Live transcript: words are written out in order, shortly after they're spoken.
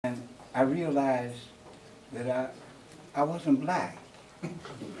I realized that I wasn't black.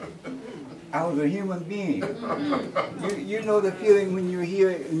 I was a human being. You know the feeling when you're here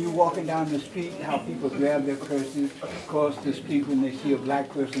and you're walking down the street, how people grab their purses across the street when they see a black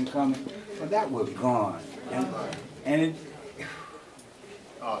person coming? Well, that was gone. And it,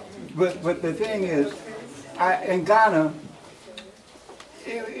 but the thing is, in Ghana,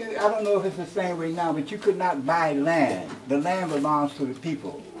 I don't know if it's the same way now, but you could not buy land. The land belongs to the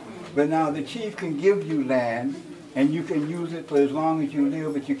people. But now the chief can give you land, and you can use it for as long as you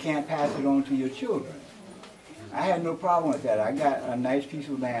live, but you can't pass it on to your children. I had no problem with that. I got a nice piece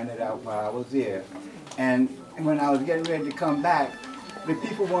of land while I was there. And when I was getting ready to come back, the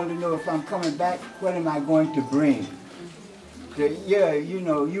people wanted to know if I'm coming back, what am I going to bring? They, yeah, you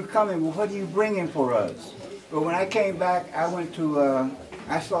know, you coming, well, what are you bringing for us? But when I came back, I went to,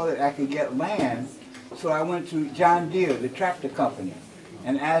 I saw that I could get land, so I went to John Deere, the tractor company,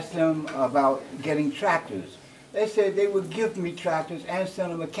 and asked them about getting tractors. They said they would give me tractors and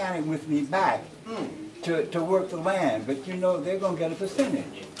send a mechanic with me back to work the land. But you know, they're going to get a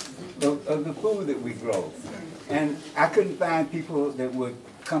percentage of the food that we grow. And I couldn't find people that would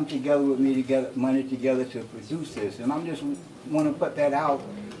come together with me to get money together to produce this. And I just want to put that out,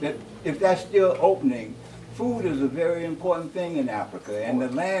 that if that's still opening, food is a very important thing in Africa. And the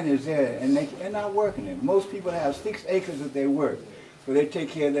land is there, and they're not working it. Most people have 6 acres that they work. So they take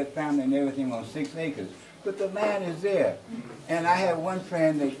care of their family and everything on 6 acres. But the land is there. And I had one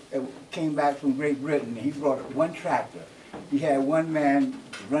friend that came back from Great Britain. He brought one tractor. He had one man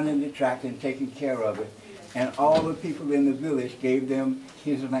running the tractor and taking care of it. And all the people in the village gave them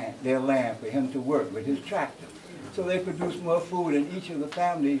their land for him to work with his tractor. So they produced more food, and each of the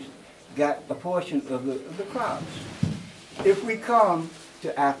families got a portion of the crops. If we come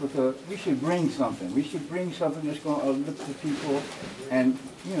to Africa, we should bring something. We should bring something that's going to uplift the people, and,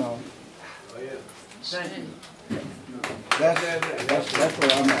 you know. Oh, yeah. Thank you. That's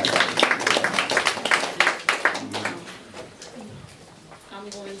where I'm at. I'm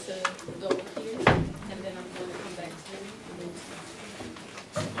going to go here, and then I'm going to come back to you.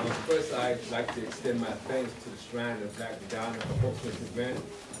 First, I'd like to extend my thanks to the Shrine of Black Ghana for hosting this event,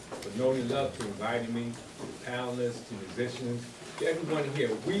 for knowing love to inviting me, to panelists, to musicians, to everyone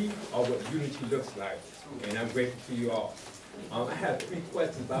here. We are what unity looks like, and I'm grateful to you all. I have 3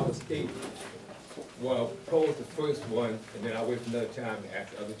 questions, but I will state, well, pose the first one, and then I'll wait for another time to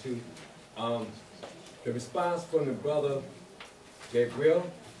ask the other 2. The response from the brother, Gabriel.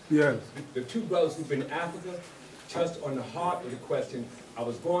 Yes. The 2 brothers who've been in Africa touched on the heart of the question I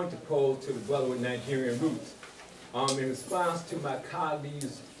was going to pose to the brother with Nigerian roots. In response to my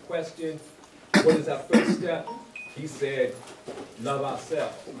colleague's question, what is our first step? He said, love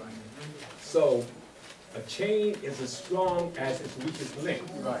ourselves. So, a chain is as strong as its weakest link.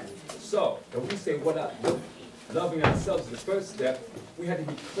 Right. So, when we say loving ourselves is the first step, we have to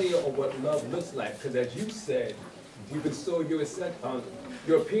be clear on what love looks like. Because as you said, we've been so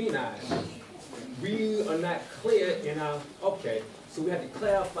Europeanized. We are not clear in our, okay, so we have to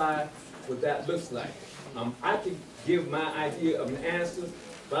clarify what that looks like. I could give my idea of an answer,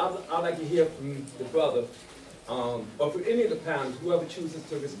 but I'd like to hear from the brother, or from any of the panelists, whoever chooses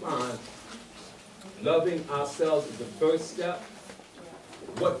to respond. Loving ourselves is the first step.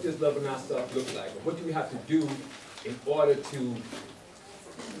 What does loving ourselves look like? What do we have to do in order to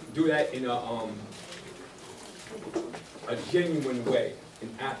do that in a genuine way,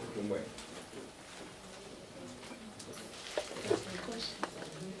 an African way?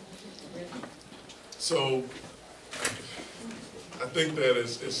 So, I think that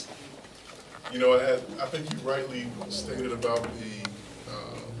it's you know, I think you rightly stated about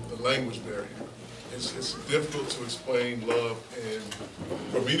the language barrier. It's difficult to explain love, and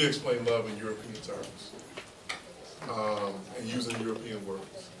for me to explain love in European terms, and using European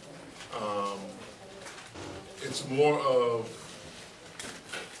words. It's more of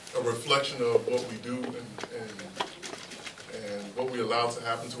a reflection of what we do and what we allow to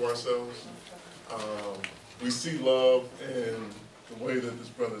happen to ourselves. We see love in the way that this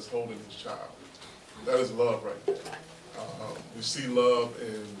brother is holding his child. That is love right there. We see love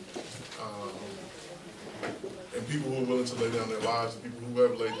in people who are willing to lay down their lives, and people who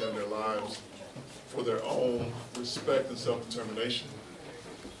have laid down their lives for their own respect and self-determination.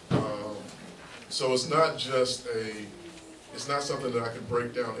 So it's not just it's not something that I can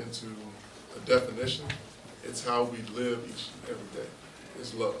break down into a definition. It's how we live each and every day.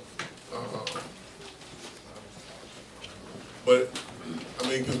 It's love. But I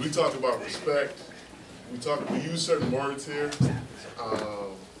mean, because we talk about respect, we use certain words here,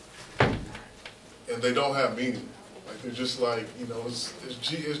 and they don't have meaning. Like They're just like, you know, it's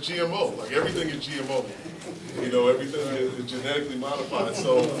GMO. Like everything is GMO. You know, everything is genetically modified.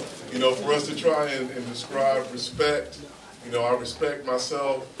 So, you know, for us to try and describe respect, you know, I respect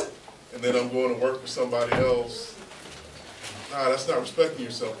myself, and then I'm going to work for somebody else. Nah, that's not respecting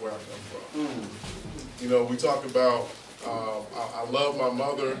yourself where I come from. You know, we talk about, I love my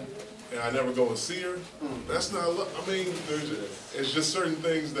mother, and I never go and see her. That's not love. I mean, it's just certain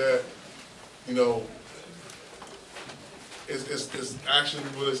things that, you know, it's action,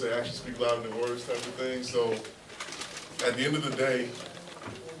 what they say, actions speak louder than words type of thing. So at the end of the day,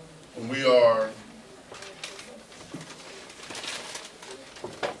 when we are,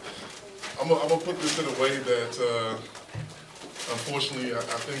 I'm gonna put this in a way that, unfortunately, I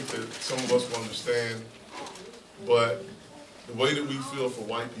think that some of us will understand, but the way that we feel for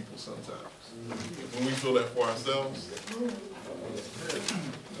white people sometimes, when we feel that for ourselves,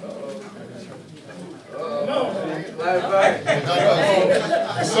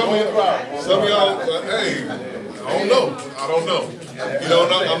 some of y'all, hey, I don't know. You know,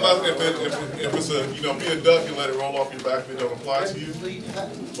 I'm not, if it's a, you know, be a duck and let it roll off your back if it don't apply to you,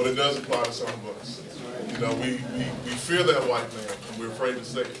 but it does apply to some of us. You know, we fear that white man, and we're afraid to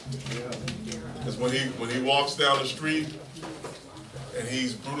say it. Because when he walks down the street, and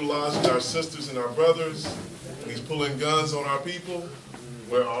he's brutalizing our sisters and our brothers, and he's pulling guns on our people,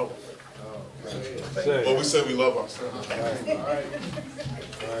 where are we? Well, we say we love ourselves. All right.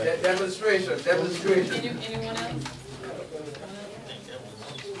 Demonstration. Anyone else?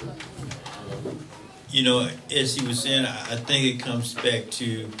 You know, as he was saying, I think it comes back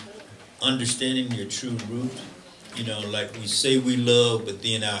to understanding your true root. You know, like we say we love, but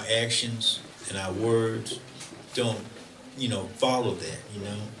then our actions and our words don't, you know, follow that, you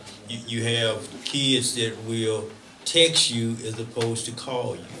know. You have kids that will text you as opposed to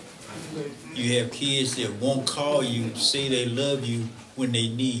call you. You have kids that won't call you, say they love you when they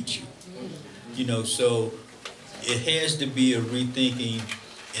need you. You know, so it has to be a rethinking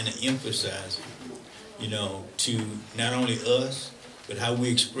and an emphasizing, you know, to not only us, but how we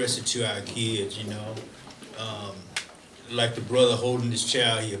express it to our kids, you know. Like the brother holding this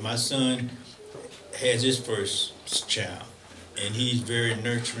child here. My son has his first child, and he's very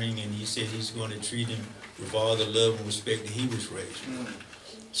nurturing, and he said he's going to treat him with all the love and respect that he was raised with.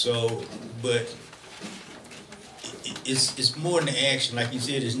 So, but it's more than action. Like you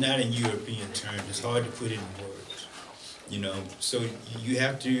said, it's not in European terms. It's hard to put it in words, you know. So you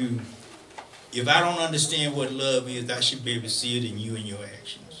have to, if I don't understand what love is, I should be able to see it in you and your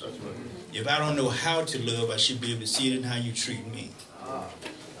actions. That's right. If I don't know how to love, I should be able to see it in how you treat me.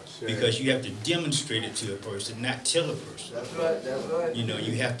 Because you have to demonstrate it to a person, not tell a person. That's right. You know,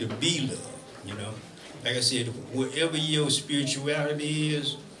 you have to be love, you know. Like I said, wherever your spirituality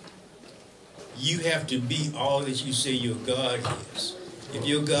is, you have to be all that you say your God is. If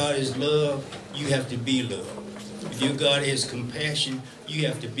your God is love, you have to be love. If your God has compassion, you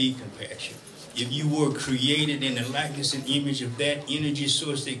have to be compassion. If you were created in the likeness and image of that energy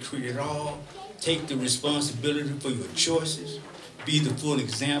source that created all, take the responsibility for your choices. Be the full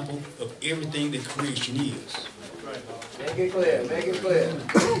example of everything that creation is. Make it clear.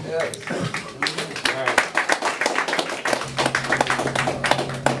 Yes.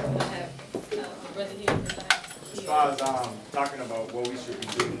 As far as talking about what we should be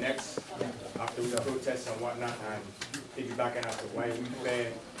doing next after we protest and whatnot, and piggybacking after why we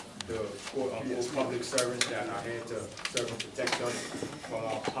fed the quote-unquote public servants that are here to serve and protect us from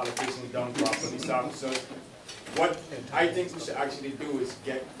our politicians down to our police officers. What I think we should actually do is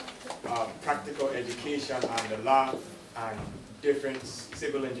get practical education on the law and different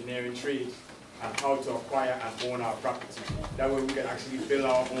civil engineering trades and how to acquire and own our property. That way we can actually build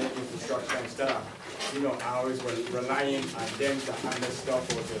our own infrastructure instead of, you know, always relying on them to handle stuff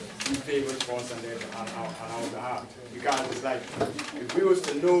or to do favors for us on our behalf. Because it's like, if we was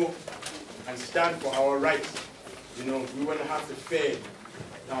to know and stand for our rights, you know, we wouldn't have to fear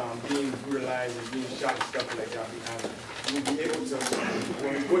being brutalized and being shot and stuff like that. And we'll be able to,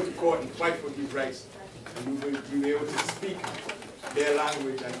 when we go to court and fight for these rights, and we will be able to speak their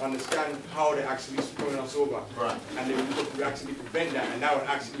language and understand how they're actually screwing us over. Right. And then we actually prevent that, and that would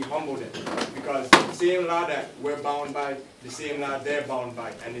actually humble them. Because the same law that we're bound by, the same law they're bound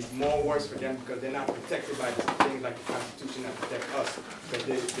by. And it's more worse for them because they're not protected by things like the Constitution that protect us.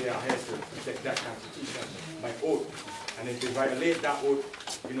 Because they are here to protect that Constitution by oath. And if they violate that oath,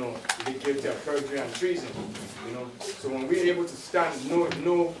 you know, they guilty of perjury and treason. You know. So when we're able to stand,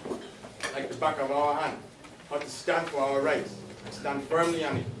 know like the back of our hand, how to stand for our rights, and stand firmly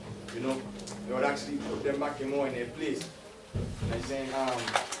on it, you know, it would actually put them back more in their place. Like saying,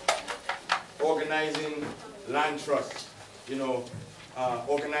 organizing land trusts, you know,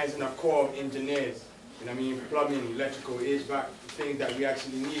 organizing a corps of engineers, you know what I mean, plumbing, electrical, HVAC, things that we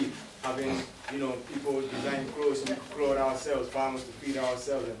actually need. Having, you know, people design clothes so we can clothe ourselves, farmers to feed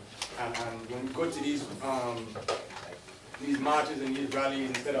ourselves. And when we go to these marches and these rallies,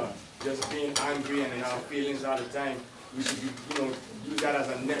 instead of just being angry and in our feelings all the time, we should, you know, use that as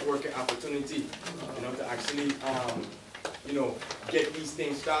a networking opportunity, you know, to actually, you know, get these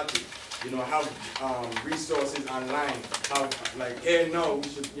things started. You know, have resources online. Have, like, here now, we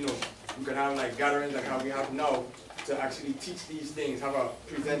should, you know, we could have like gatherings like how we have now to actually teach these things, have a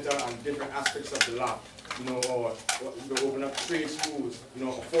presenter on different aspects of the law, you know, or to open up trade schools, you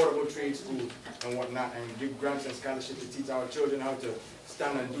know, affordable trade schools and whatnot, and give grants and scholarships to teach our children how to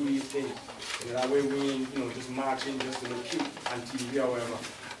stand and do these things. You know, that way we ain't, you know, just marching just to look cute on TV or whatever.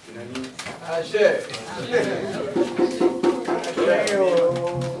 You know what I mean?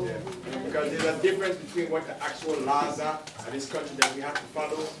 Because there's a difference between what the actual laws are in this country that we have to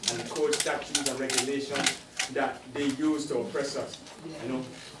follow and the code, statutes, and regulations that they use to oppress us. You know,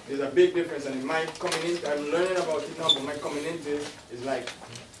 there's a big difference. And my coming in, I'm learning about it now, but my coming into it is like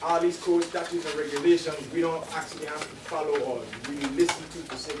all these code, statutes, and regulations we don't actually have to follow or really listen to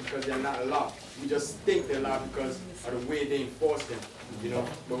per se because they're not a law. We just think they're law because of the way they enforce them. You know,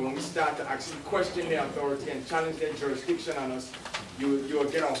 but when we start to actually question their authority and challenge their jurisdiction on us, you'll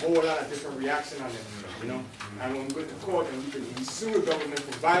get a whole lot of different reaction on them, you know. And when we go to court and we sue the government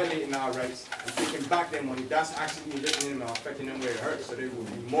for violating our rights and taking back their money, that's actually listening them and affecting them where it hurts. So they will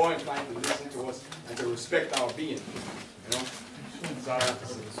be more inclined to listen to us and to respect our being, you know. That's all I have to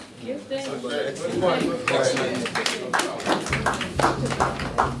say. Give thanks.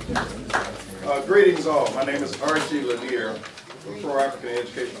 Greetings all. My name is R.G. Lanier from Pro-African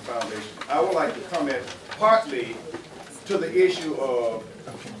Educational Foundation. I would like to comment partly to the issue of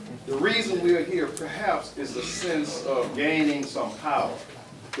the reason we are here perhaps is a sense of gaining some power.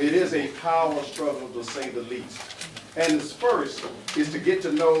 It is a power struggle to say the least. And the first is to get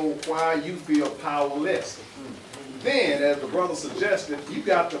to know why you feel powerless. Then, as the brother suggested, you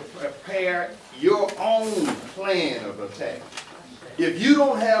got to prepare your own plan of attack. If you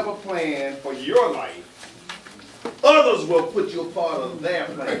don't have a plan for your life, others will put you a part of their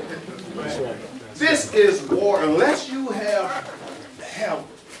plan. This is war. Unless you have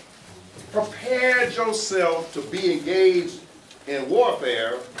prepared yourself to be engaged in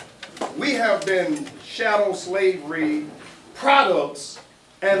warfare, we have been chattel slavery products,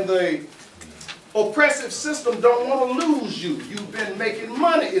 and the oppressive system don't want to lose you. You've been making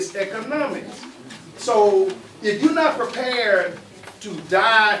money. It's economics. So if you're not prepared to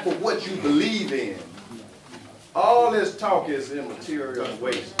die for what you believe in, all this talk is immaterial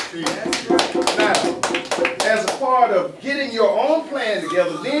waste. Now, as a part of getting your own plan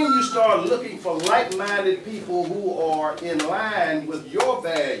together, then you start looking for like-minded people who are in line with your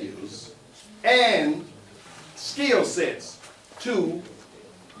values and skill sets to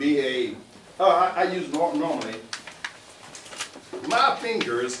be a, I use normally, my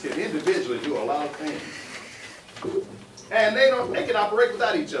fingers can individually do a lot of things. And they can operate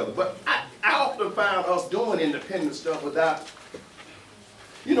without each other. But I often found us doing independent stuff without,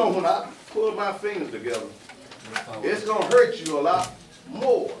 you know, when I pull my fingers together, it's going to hurt you a lot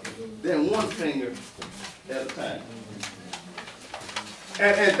more than one finger at a time.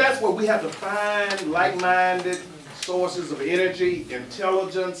 And that's where we have to find like-minded sources of energy,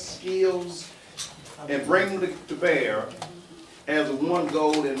 intelligence, skills, and bring them to bear as one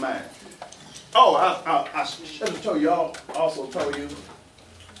goal in mind. Oh, I should have told y'all, also told you,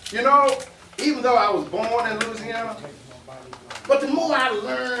 you know, even though I was born in Louisiana, but the more I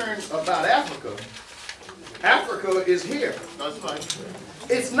learned about Africa, Africa is here. That's right.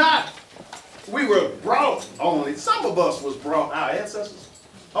 It's not, we were brought only, some of us was brought, our ancestors,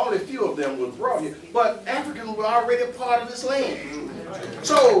 only a few of them was brought here, but Africans were already a part of this land.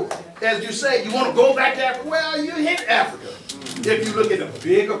 So, as you say, you want to go back to Africa, well, you hit Africa. If you look at the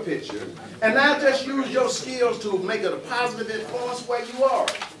bigger picture, and now just use your skills to make it a positive influence where you are.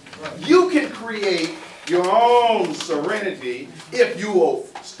 You can create your own serenity if you will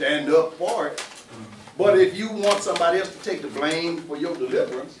stand up for it. But if you want somebody else to take the blame for your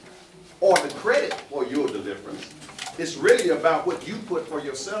deliverance or the credit for your deliverance, it's really about what you put for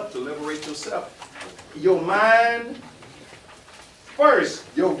yourself to liberate yourself. Your mind, first,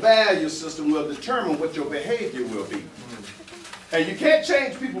 your value system will determine what your behavior will be. And you can't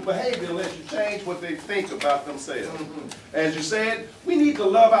change people's behavior unless you change what they think about themselves. As you said, we need to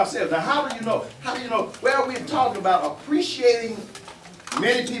love ourselves. Now, how do you know? How do you know? Well, we're talking about appreciating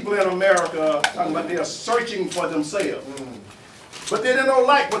many people in America, talking about they're searching for themselves. But then they don't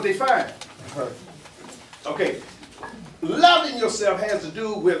like what they find. Okay. Loving yourself has to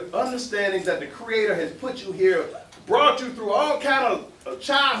do with understanding that the Creator has put you here, brought you through all kind of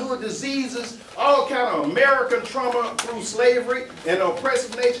childhood diseases, all kind of American trauma through slavery and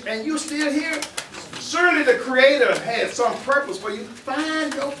oppressive nature, and you're still here. Surely the Creator had some purpose for you.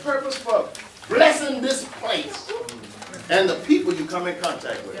 Find your purpose for blessing this place and the people you come in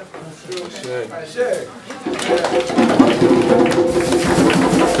contact with.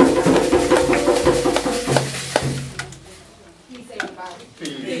 Peace, everybody.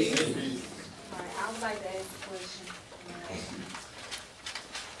 Peace. All right, I would like to ask a question.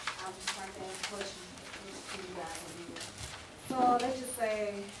 I would just like to ask a question to you guys. So let's just say,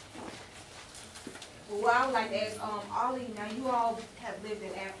 well, I would like to ask all of you. Now, you all have lived in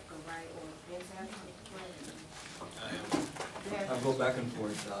Africa, right? Or been to Africa? I go back and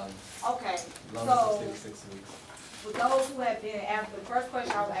forth. Okay. Long So, as 6 weeks. for those who have been in Africa, the first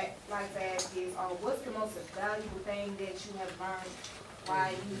question I would like to ask is, what's the most valuable thing that you have learned while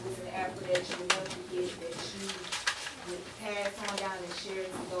you was in Africa that you would never forget, that you would pass on down and share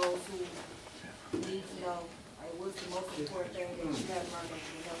to those who need to know? Like, what's the most important thing that you have learned that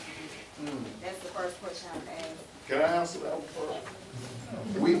you would never forget? That's the first question I would ask. Can I answer that one first?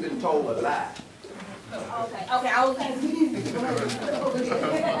 We've been told a lie. Okay, I was asking.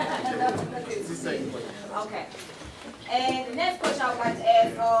 Okay. And the next question I would like to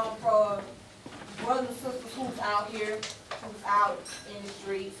ask for brothers and sisters who's out here, who's out in the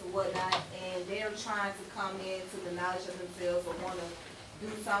streets or whatnot, and they're trying to come into the knowledge of themselves or want to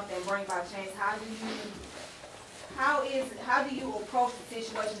do something, bring about change. How do you approach the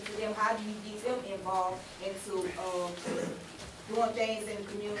situation to them? How do you get them involved into doing things in the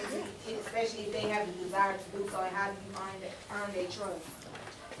community, especially if they have the desire to do so, and how do you earn their trust?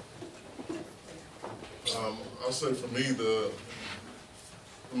 I'll say for me, the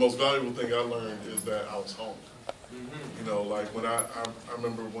most valuable thing I learned is that I was home. You know, like when I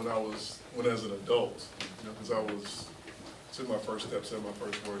remember when as an adult, because I took my first steps, said my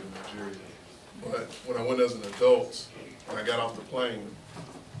first word in Nigeria. But when I went as an adult, when I got off the plane,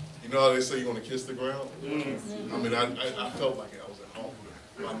 you know how they say you're going to kiss the ground? I mean, I felt like I was at home.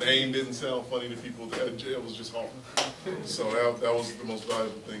 My name didn't sound funny to people. It was just home. So that was the most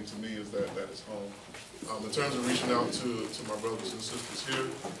valuable thing to me, is that is home. In terms of reaching out to my brothers and sisters here,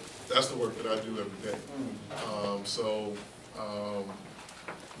 that's the work that I do every day.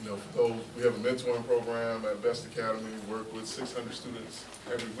 You know, for those, we have a mentoring program at Best Academy. We work with 600 students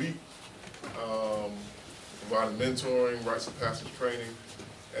every week, providing mentoring, rites of passage training,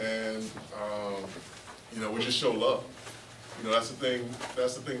 and you know, we just show love. You know, that's the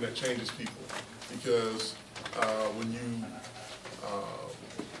thing that changes people, because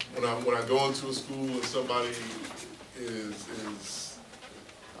when I go into a school and somebody is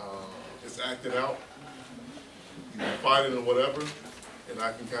acting out, you know, fighting or whatever, and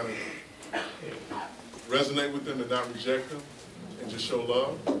I can kind of resonate with them and not reject them and just show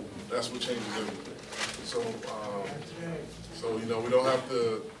love, that's what changes everything. So you know,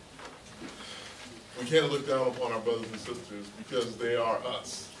 we can't look down upon our brothers and sisters because they are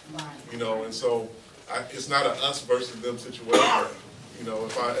us. You know, and so it's not a us versus them situation. You know,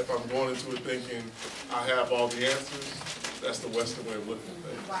 if I'm going into it thinking I have all the answers, that's the Western way of looking at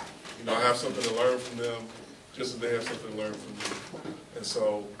things. You know, I have something to learn from them, just as they have something to learn from me. And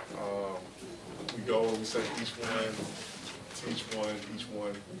so we go and we say each one, teach one, each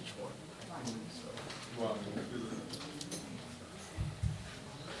one, each one. So.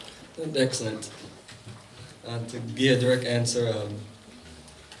 Excellent. To give a direct answer,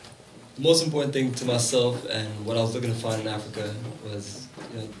 the most important thing to myself and what I was looking to find in Africa was,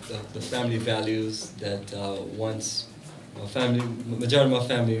 you know, the family values that majority of my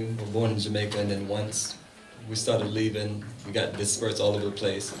family were born in Jamaica, and then once we started leaving, we got dispersed all over the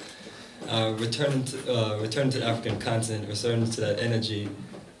place. Returning to the African continent, returning to that energy,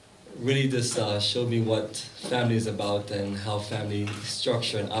 really just showed me what family is about and how family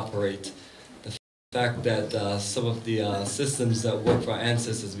structure and operate. The fact that some of the systems that work for our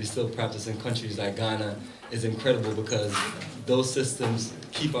ancestors we still practice in countries like Ghana is incredible, because those systems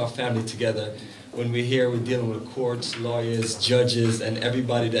keep our family together. When we're here, we're dealing with courts, lawyers, judges, and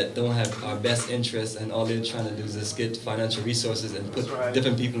everybody that don't have our best interests, and all they're trying to do is just get financial resources and put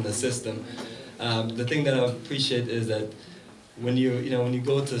different people in the system. The thing that I appreciate is that when you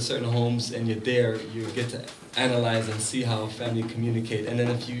go to certain homes and you're there, you get to analyze and see how family communicate. And then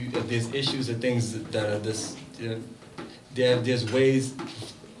if there's issues or things that are this, there's ways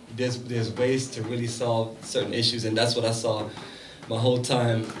to really solve certain issues, and that's what I saw my whole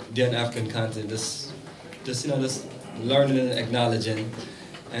time there in the African continent. Just learning and acknowledging,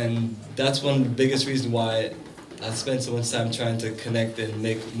 And that's one of the biggest reasons why I spent so much time trying to connect and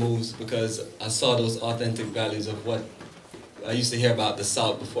make moves, because I saw those authentic values of what I used to hear about the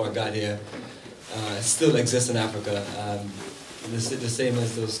South before I got here. It still exists in Africa. The same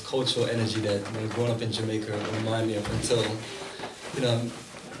as those cultural energy that, you know, growing up in Jamaica remind me of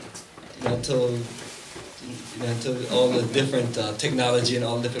until all the different technology and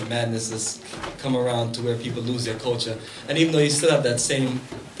all the different madnesses come around to where people lose their culture. And even though you still have that same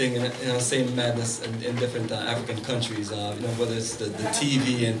thing, same madness in different African countries, whether it's the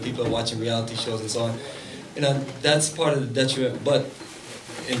TV and people are watching reality shows and so on, that's part of the detriment. But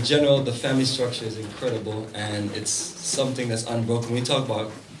in general, the family structure is incredible, and it's something that's unbroken. We talk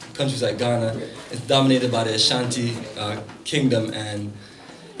about countries like Ghana, it's dominated by the Ashanti kingdom, and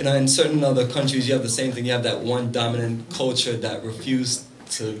in certain other countries you have the same thing. You have that one dominant culture that refused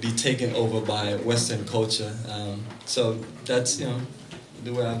to be taken over by Western culture. So that's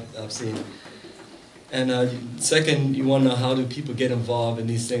the way I've seen it. And second, you want to know how do people get involved in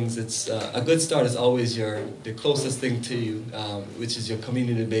these things. It's a good start is always the closest thing to you, which is your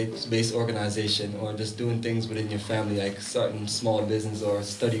community-based organization, or just doing things within your family, like starting small business or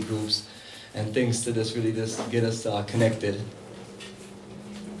study groups, and things to just really just get us connected.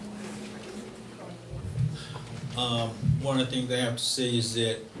 One of the things I have to say is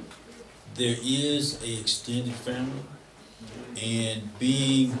that there is an extended family, and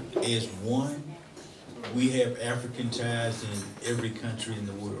being as one, we have African ties in every country in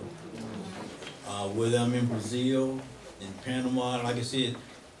the world. Whether I'm in Brazil, in Panama, like I said,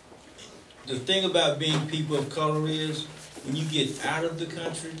 the thing about being people of color is when you get out of the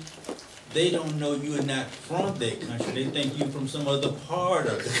country, they don't know you are not from that country. They think you're from some other part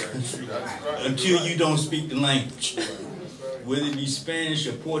of the country until you don't speak the language, whether it be Spanish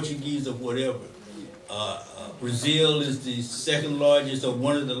or Portuguese or whatever. Brazil is the second largest or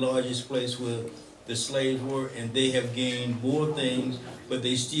one of the largest places where the slaves were, and they have gained more things, but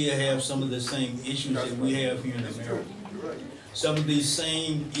they still have some of the same issues that we have here in America. Some of these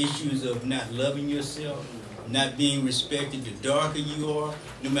same issues of not loving yourself, not being respected. The darker you are,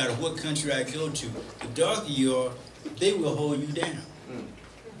 no matter what country I go to, the darker you are, they will hold you down.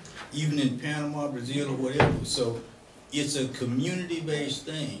 Even in Panama, Brazil, or whatever. So it's a community-based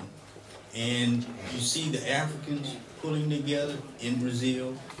thing. And you see the Africans pulling together in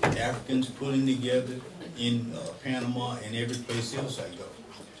Brazil, Africans pulling together in Panama and every place else I go.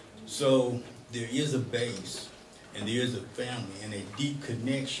 So there is a base, and there is a family, and a deep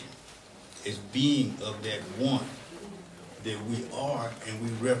connection as being of that one that we are and we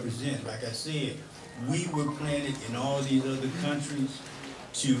represent. Like I said, we were planted in all these other countries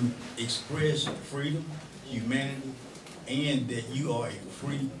to express freedom, humanity, and that you are a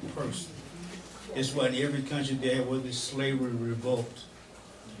free person. That's why in every country there was this slavery revolt,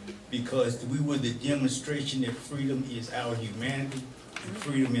 because we were the demonstration that freedom is our humanity and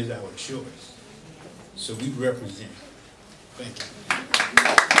freedom is our choice. So we represent. Thank you.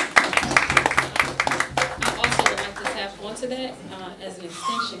 I also would like to tap onto that as an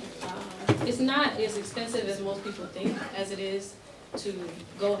extension. It's not as expensive as most people think as it is to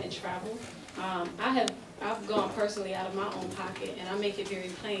go and travel. I've gone personally out of my own pocket, and I make it very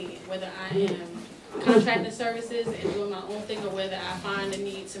plain, whether I am contracting services and doing my own thing, or whether I find the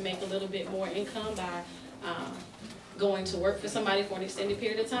need to make a little bit more income by going to work for somebody for an extended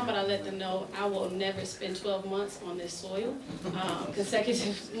period of time, but I let them know I will never spend 12 months on this soil,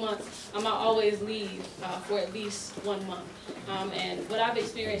 consecutive months. I might always leave for at least 1 month. And what I've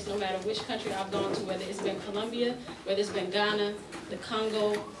experienced, no matter which country I've gone to, whether it's been Colombia, whether it's been Ghana, the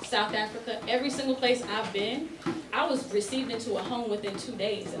Congo, South Africa, every single place I've been, I was received into a home within 2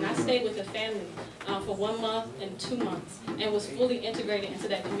 days, and I stayed with a family for 1 month and 2 months, and was fully integrated into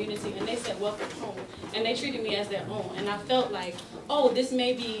that community. And they said, "Welcome home," and they treated me as their own. And I felt like, oh, this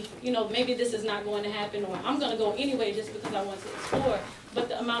may be, maybe this is not going to happen, or I'm going to go anyway just because I want to explore. But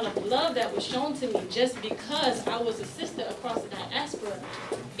the amount of love that was shown to me just because I was a sister across the diaspora,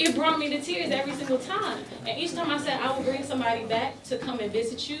 it brought me to tears every single time. And each time I said, I will bring somebody back to come and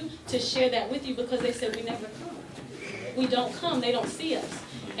visit you, to share that with you, because they said, we never come. We don't come, they don't see us.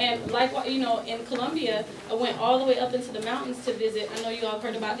 And like, in Colombia, I went all the way up into the mountains to visit. I know you all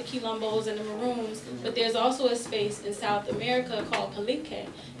heard about the Quilombos and the Maroons, but there's also a space in South America called Palenque,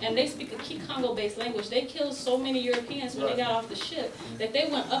 and they speak a Kikongo-based language. They killed so many Europeans when they got off the ship that they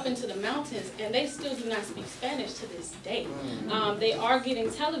went up into the mountains, and they still do not speak Spanish to this day. They are getting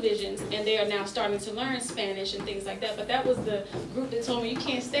televisions, and they are now starting to learn Spanish and things like that, but that was the group that told me, you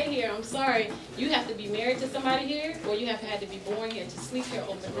can't stay here, I'm sorry. You have to be married to somebody here, or you have had to be born here to sleep here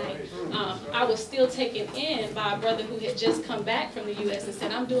overnight. overnight. I was still taken in by a brother who had just come back from the U.S. and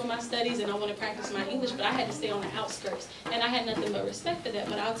said, I'm doing my studies and I want to practice my English, but I had to stay on the outskirts. And I had nothing but respect for that.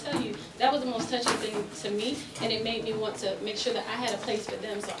 But I'll tell you, that was the most touching thing to me, and it made me want to make sure that I had a place for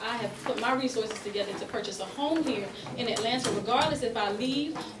them. So I have put my resources together to purchase a home here in Atlanta, regardless if I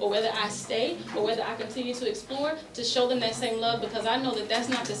leave or whether I stay or whether I continue to explore, to show them that same love, because I know that that's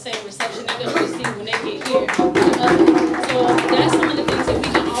not the same reception they're going to receive when they get here. So that's some of the things that we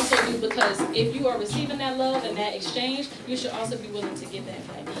can also do, because if you are receiving that love and that exchange, you should also be willing to give that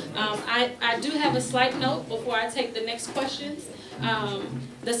back. I do have a slight note before I take the next questions.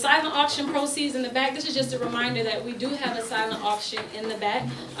 The silent auction proceeds in the back. This is just a reminder that we do have a silent auction in the back.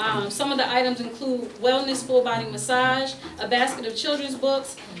 Some of the items include wellness full body massage, a basket of children's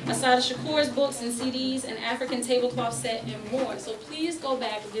books, Asada Shakur's books and CDs, an African tablecloth set, and more. So please go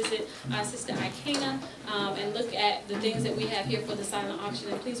back, visit Sister Ikena, and look at the things that we have here for the silent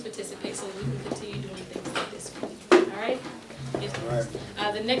auction, and please participate so that we can continue doing things like this. All right? Yes, please.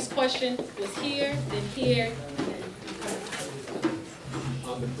 The next question was here, then here, and then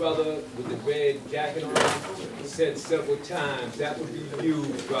the brother with the red jacket on said several times, that would be you,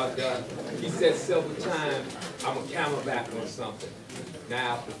 brother. He said several times, I'm a camelback on something.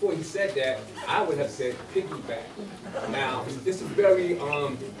 Now, before he said that, I would have said piggyback. Now, this is very,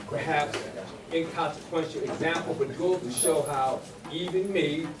 perhaps, inconsequential example, but it goes to show how even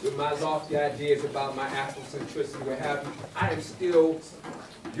me, with my lofty ideas about my Afrocentricity, what have you, I am still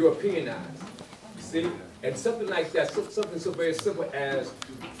Europeanized. You see? And something like that, something so very simple as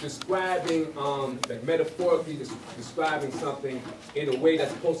describing, like metaphorically describing something in a way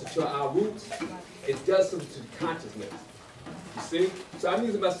that's closer to our roots, it does something to the consciousness. You see? So I'm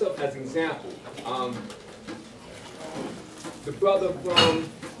using myself as an example. The brother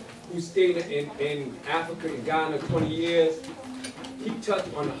who stayed in Africa, in Ghana, 20 years, he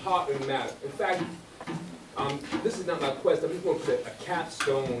touched on the heart of the matter. In fact, this is not my question. I'm just going to put a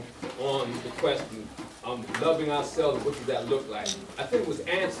capstone on the question. Loving ourselves, what does that look like? I think it was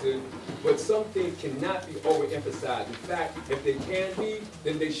answered, but some things cannot be overemphasized. In fact, if they can be,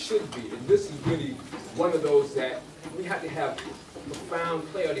 then they should be. And this is really one of those that we have to have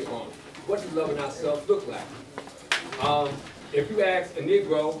profound clarity on. What does loving ourselves look like? If you ask a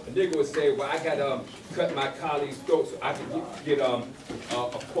Negro would say, well, I got to cut my colleague's throat so I can get a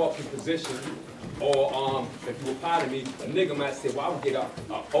corporate position. Or if you were part of me, a nigga might say, well, I would get a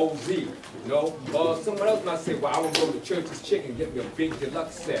OZ, you know? Or someone else might say, well, I would go to Church's Chicken and get me a big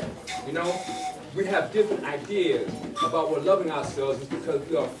deluxe set, you know? We have different ideas about what loving ourselves is because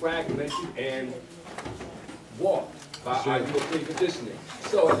we are fragmented and warped by our European conditioning.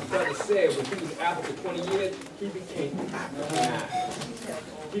 So as the brother said, when he was in Africa 20 years, he became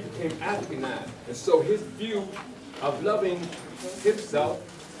Africanized. He became Africanized. And so his view of loving himself,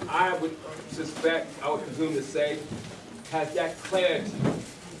 I would suspect, I would presume to say, has that clarity.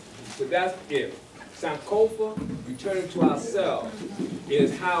 So that's it. Sankofa, returning to ourselves,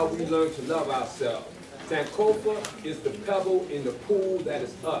 is how we learn to love ourselves. Sankofa is the pebble in the pool that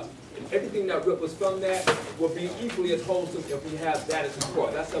is us. And everything that ripples from that will be equally as wholesome if we have that as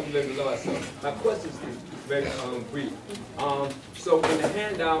support. That's how we learn to love ourselves. My question is very brief. So in the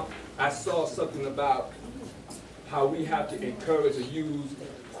handout, I saw something about how we have to encourage or use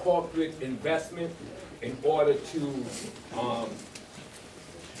corporate investment in order to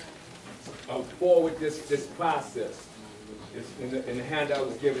forward this process. In the handout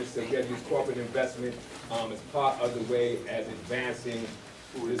was given, so we have to use corporate investment as part of the way as advancing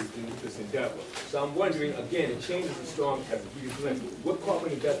this endeavor. So I'm wondering, again, it changes as strong as we use. What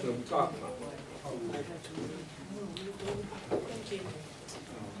corporate investment are we talking about?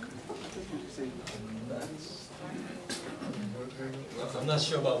 I'm not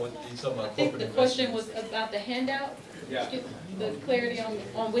sure about what you're talking about. I think the question was about the handout. Yeah. The clarity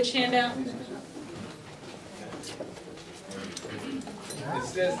on which handout? It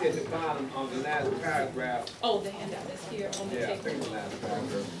says at the bottom on the last paragraph. Oh, the handout that's here on the Yeah, I table. think the last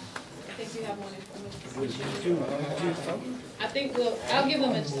paragraph. I think you have one information. I think I'll give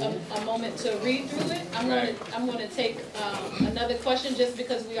them a moment to read through it. I'm gonna take another question just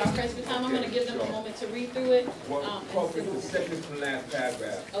because we are pressed for time. I'm gonna give them a moment to read through it. Corporate, the second from the last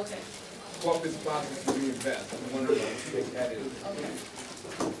paragraph. Okay. Corporate sponsors to invest. I'm wondering what that is. Okay.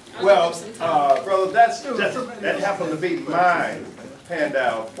 Well, brother, that happened to be my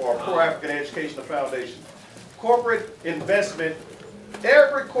handout for Pro-African Educational Foundation. Corporate investment,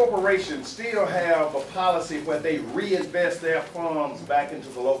 every corporation still have a policy where they reinvest their funds back into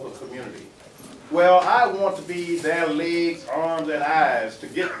the local community. Well, I want to be their legs, arms, and eyes to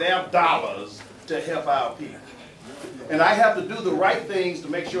get their dollars to help our people. And I have to do the right things to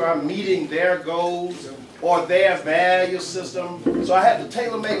make sure I'm meeting their goals or their value system. So I have to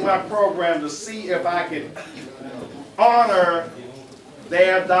tailor-make my program to see if I can honor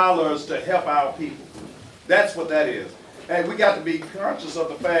their dollars to help our people. That's what that is. And we got to be conscious of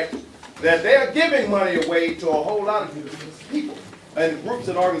the fact that they're giving money away to a whole lot of people and groups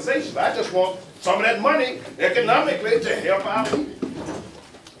and organizations. I just want some of that money economically to help our people.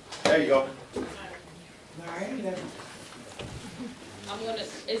 There you go.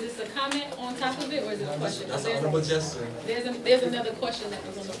 Is this a comment on top of it, or is it a question? That's an honorable gesture. There's another question that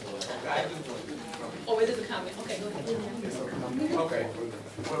was on the floor. Oh, it is a comment. Okay, go ahead. Okay.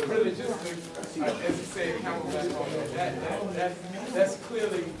 Well, really, just as you said, camelback on that's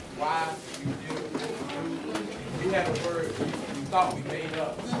clearly why we had a word we thought we made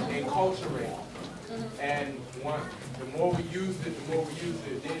up, enculturate. And the more we used it,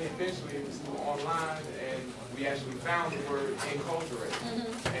 then eventually it was online, and we actually found the word enculturate.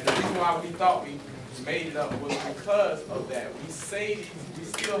 And the reason why we thought we made it up was because of that. We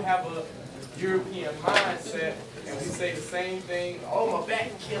still have a European mindset, and we say the same thing, oh, my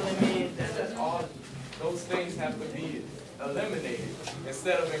back killing me, that's all. Those things have to be eliminated.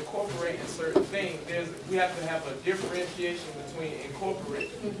 Instead of incorporating certain things, we have to have a differentiation between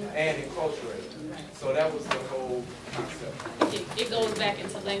incorporate and enculturate. So that was the whole concept. It goes back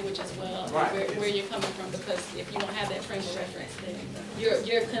into language as well, right. where you're coming from, because if you don't have that frame of reference, then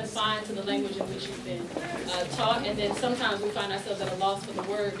you're confined to the language in which you've been taught, and then sometimes we find ourselves at a loss for the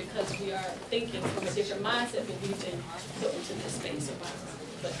word because we are thinking from a different mindset that we've been put into this space of violence.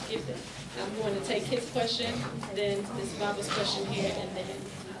 But give them. I'm going to take his question, then this Barbara's question here, and then.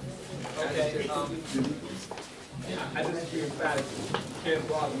 Okay. I just feel emphatic. Can't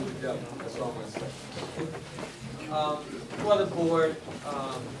bother with the devil. That's all I'm going to say. For the board,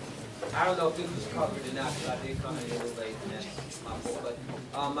 I don't know if this was covered or not, because I did come in a little late, and that's my fault.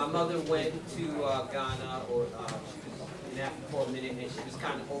 But my mother went to Ghana, or she was in Africa for a minute, and she was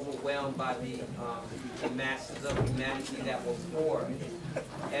kind of overwhelmed by the masses of humanity that were poor.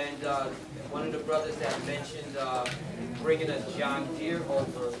 And one of the brothers that mentioned bringing a John Deere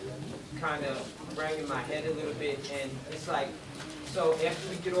over kind of rang in my head a little bit, and it's like, so after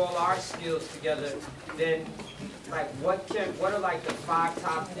we get all our skills together, then like what are like the 5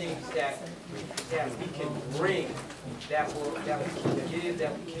 top things that we can bring, that we can give,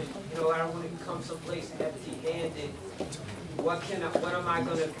 that we can, I don't want to come someplace empty-handed. What am I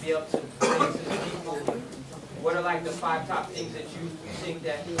going to be able to bring to the people? What are like the 5 top things that you think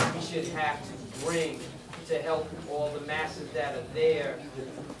that we should have to bring to help all the masses that are there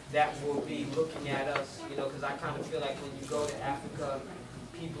that will be looking at us? Because I kind of feel like when you go to Africa,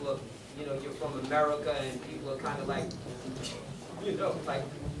 people are, you're from America, and people are kind of like, like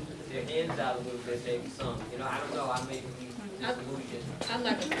their hands out a little bit, maybe some. I don't know. I may be disillusioned. I'd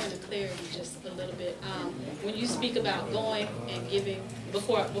like a point of clarity, just a little bit. When you speak about going and giving,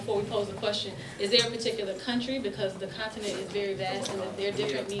 before we pose the question, is there a particular country, because the continent is very vast and that there are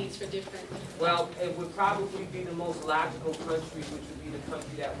different needs for different? Well, it would probably be the most logical country, which would be the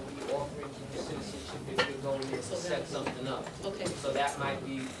country that would be offering you citizenship if you're going there to set something up. Okay. So that might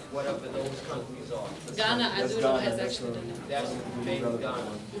be whatever those countries are. Ghana, I do know, has actually done that. That's maybe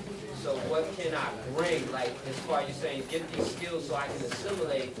Ghana. So what can I bring, like, as far as you're saying, get these skills so I can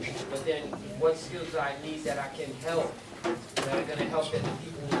assimilate, but then what skills do I need that I can help, that are going to help that the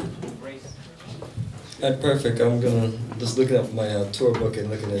people embrace? Perfect. I'm gonna just looking at my tour book and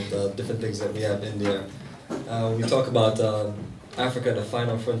looking at different things that we have in there. We talk about Africa, the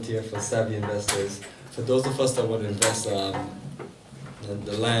final frontier for savvy investors. For those of us that want to invest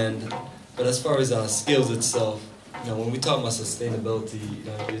the land, but as far as skills itself, when we talk about sustainability,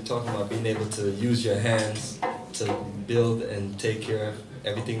 you're talking about being able to use your hands to build and take care of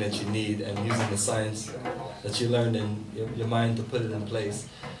everything that you need, and using the science that you learned in your mind to put it in place.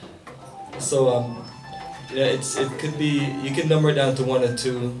 So it could be, you can number it down to 1 or 2,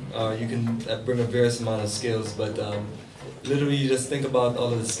 you can bring a various amount of skills, but literally you just think about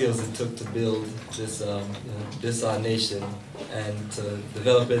all of the skills it took to build this nation and to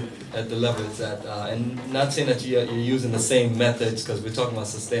develop it at the level it's at. And not saying that you're using the same methods, because we're talking about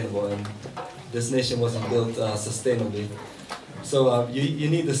sustainable, and this nation wasn't built sustainably. So you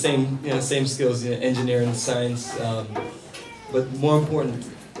need the same skills, engineering, science, but more important,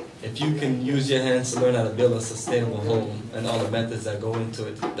 if you can use your hands to learn how to build a sustainable home and all the methods that go into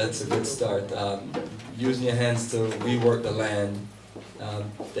it, that's a good start. Using your hands to rework the land,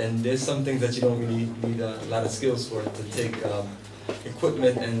 and there's some things that you don't really need a lot of skills for, to take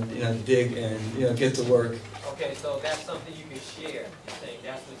equipment and dig and get to work. Okay, so that's something you can share. You're saying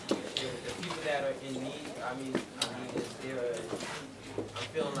that's what you can share with the people that are are in need? I mean, is there a, I'm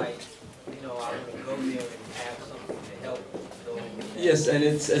feeling like, you know, I want to go there and have something to help those. Yes, and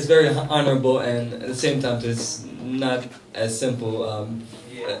it's very honorable, and at the same time, it's not as simple.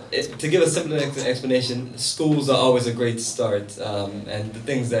 To give a simple explanation, schools are always a great start, and the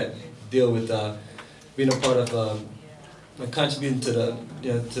things that deal with being a part of contributing to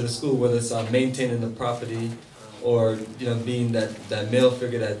the school, whether it's maintaining the property, or being that male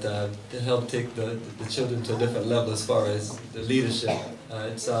figure that to help take the children to a different level as far as the leadership.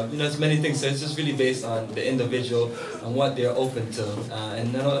 It's many things. So it's just really based on the individual and what they're open to.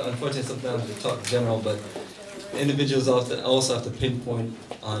 And I know, unfortunately, sometimes we talk general, but individuals also have to pinpoint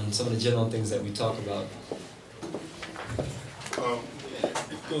on some of the general things that we talk about.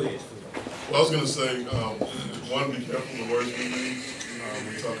 Go ahead. Well, I was going to say, one, be careful the words we use.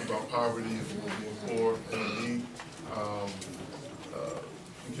 We talk about poverty and poor and need,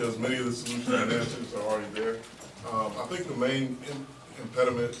 because many of the solutions and answers are already there. I think the main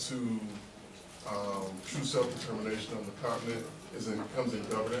impediment to true self-determination on the continent comes in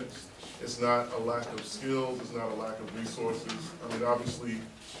governance. It's not a lack of skills, it's not a lack of resources. I mean, obviously,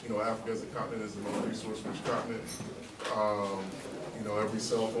 Africa as a continent is the most resource-rich continent. Every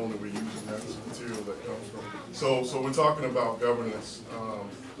cell phone that we're using has material that comes from. So we're talking about governance,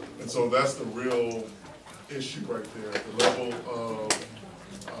 and so that's the real issue right there. The level of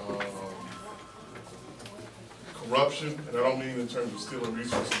corruption, and I don't mean in terms of stealing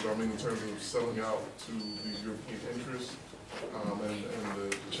resources, but I mean in terms of selling out to these European interests and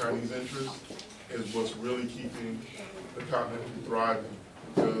the Chinese interests, is what's really keeping the continent from thriving,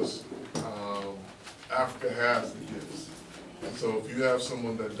 because Africa has the gifts. And so if you have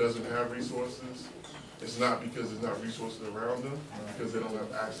someone that doesn't have resources, it's not because there's not resources around them, because they don't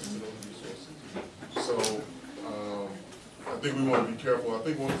have access to those resources. So I think we want to be careful. I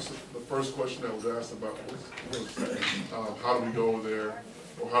think the first question that was asked about was how do we go over there,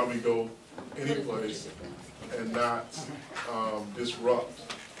 or how do we go any place and not disrupt,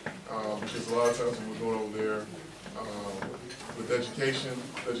 because a lot of times when we're going over there with education,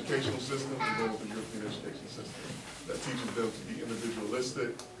 the educational system, we go with the European education system that teaches them to be individualistic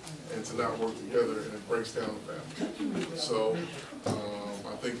and to not work together, and it breaks down the family. So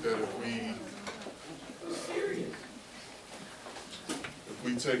I think that if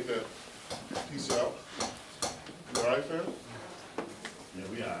we take that piece out, you all right, fam? Yeah,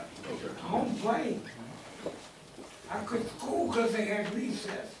 we are. Okay. I don't blame. I quit school because they had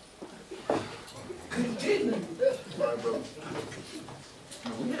recess. Continue. All right, brother.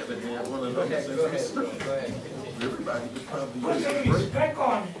 We haven't had one of those since everybody was probably Put some respect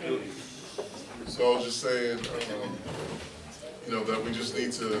on it. So I was just saying, that we just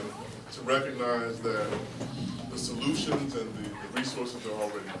need to recognize that the solutions and the resources are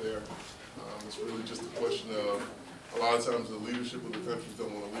already there. It's really just a question of, a lot of times the leadership of the countries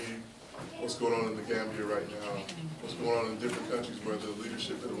don't want to leave. What's going on in the Gambia right now? What's going on in different countries where the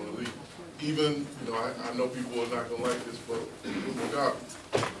leadership doesn't want to leave? Even, I know people are not going to like this, but with Mugabe,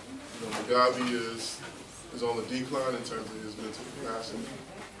 Mugabe is on the decline in terms of his mental capacity.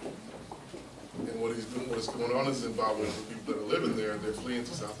 And what's going on in Zimbabwe is the people that are living there, they're fleeing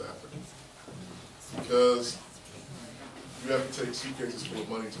to South Africa. Because you have to take suitcases full of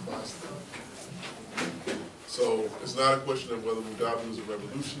money to buy stuff. So it's not a question of whether Mugabe was a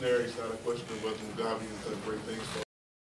revolutionary, it's not a question of whether Mugabe has done great things for